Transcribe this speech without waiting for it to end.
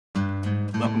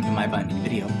Welcome to my binding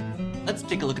video. Let's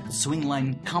take a look at the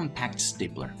Swingline compact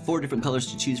stapler. 4 different colors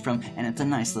to choose from, and it's a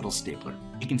nice little stapler.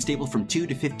 It can staple from 2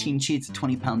 to 15 sheets of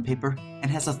 20-pound paper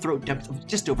and has a throat depth of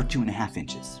just over 2.5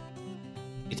 inches.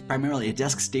 It's primarily a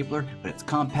desk stapler, but it's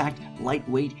compact,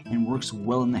 lightweight, and works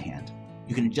well in the hand.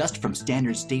 You can adjust from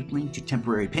standard stapling to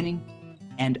temporary pinning,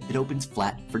 and it opens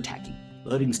flat for tacking.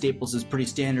 Loading staples is pretty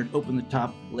standard. Open the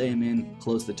top, lay them in,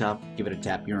 close the top, give it a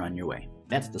tap, you're on your way.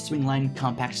 That's the Swingline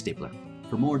compact stapler.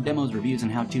 For more demos, reviews,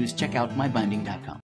 and how-tos, check out MyBinding.com.